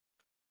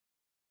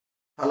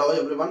Hello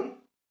everyone,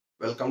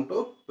 welcome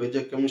to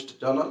Vijay Chemist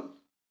channel.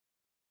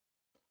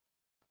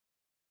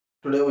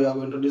 Today we are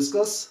going to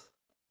discuss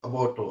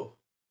about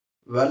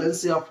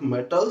valency of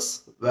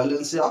metals,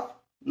 valency of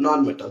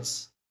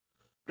non-metals.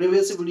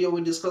 Previous video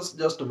we discussed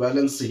just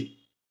valency.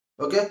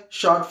 Okay,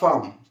 short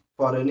form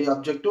for any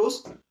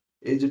objectives,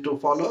 easy to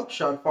follow.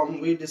 Short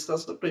form we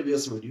discussed the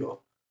previous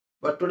video.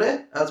 But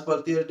today, as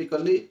per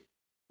theoretically,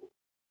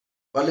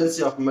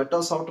 valency of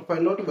metals how to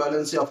find out,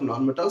 valency of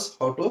non-metals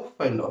how to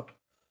find out.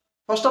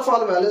 First of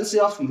all, valency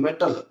of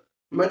metal.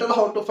 Metal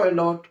how to find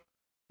out?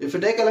 If you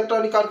take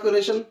electronic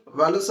configuration,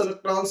 valence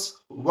electrons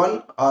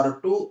 1 or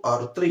 2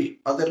 or 3.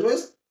 Other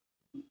means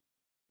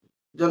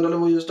generally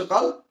we used to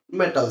call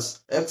metals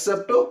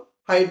except to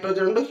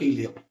hydrogen and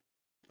helium.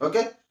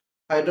 Okay.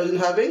 Hydrogen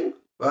having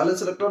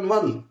valence electron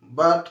 1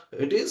 but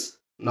it is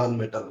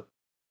non-metal.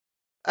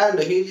 And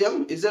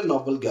helium is a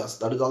noble gas,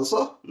 that is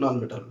also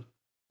non-metal.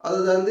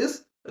 Other than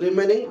this,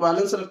 remaining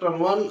valence electron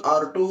 1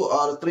 or 2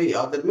 or 3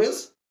 other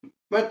means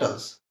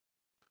metals.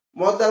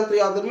 More than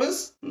 3 other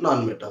means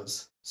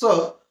non-metals.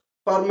 So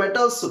for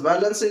metals,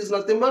 valency is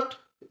nothing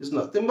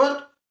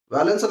but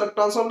valence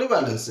electrons only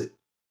valency.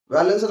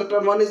 Valence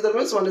electron 1 is the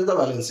means 1 is the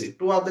valency.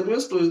 2 other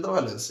means 2 is the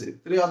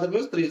valency. 3 other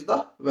means 3 is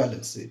the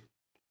valency.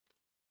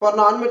 For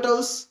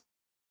non-metals,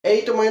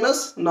 8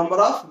 minus number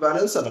of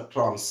valence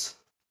electrons.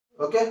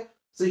 Okay.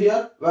 See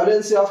here,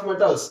 valency of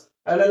metals.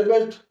 An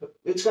element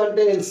which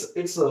contains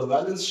its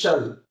valence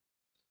shell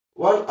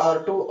 1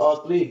 or 2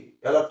 or 3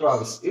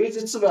 electrons is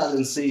its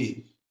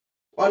valency.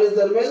 One is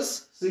the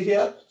means, see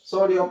here,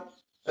 sodium,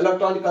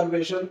 electronic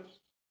configuration,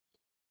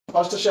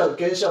 first shell,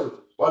 K shell,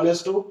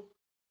 1s2,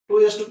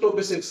 2s2,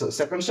 2p6,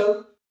 second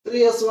shell,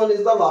 3s1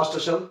 is the last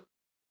shell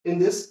in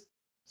this.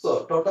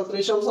 So, total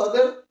 3 shells are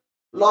there.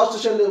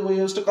 Last shell we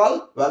used to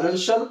call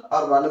valence shell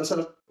or valence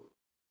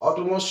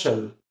outermost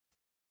shell.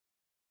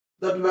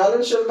 That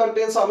valence shell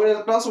contains how many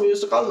electrons? We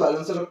used to call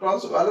valence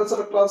electrons. Valence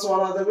electrons, 1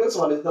 other means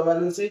 1 is the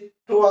valency,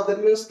 2 other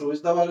means 2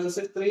 is the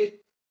valency, 3.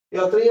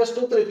 Yeah,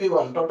 3s2,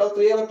 3p1. Total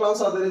 3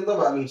 electrons are there in the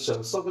valence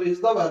shell. So 3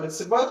 is the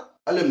valency for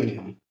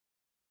aluminium.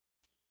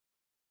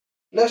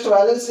 Next,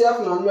 valency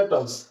of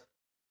nonmetals.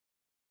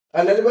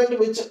 An element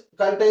which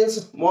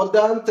contains more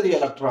than 3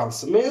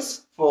 electrons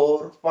means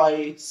 4,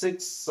 5,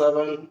 6,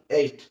 7,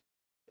 8.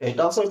 8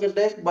 also you can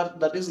take, but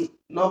that is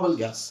noble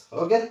gas.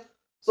 Okay.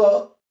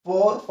 So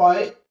 4,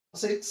 5,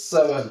 6,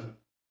 7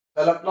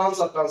 electrons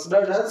are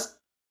considered as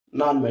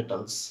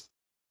nonmetals.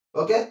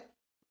 Okay.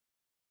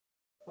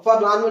 For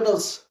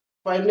nonmetals,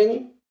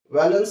 finding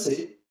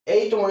valency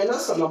 8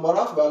 minus the number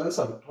of valence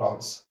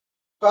electrons.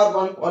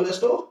 Carbon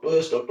 1s2,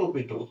 2s2,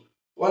 2p2.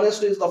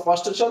 1s2 is the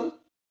first shell,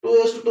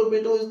 2s2,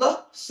 2p2 is the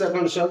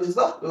second shell, is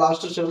the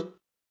last shell.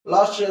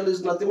 Last shell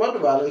is nothing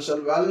but valence shell.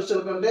 Valence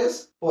shell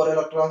contains 4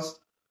 electrons.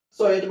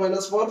 So 8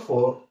 minus 4,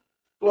 4.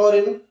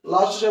 Chlorine,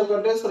 last shell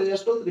contains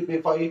 3s2,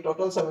 3p5.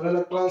 Total 7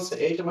 electrons,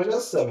 8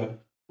 minus 7,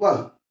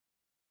 1.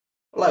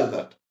 Like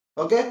that.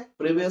 Okay,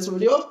 previous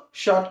video,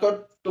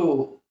 shortcut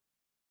to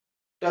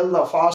tell the fast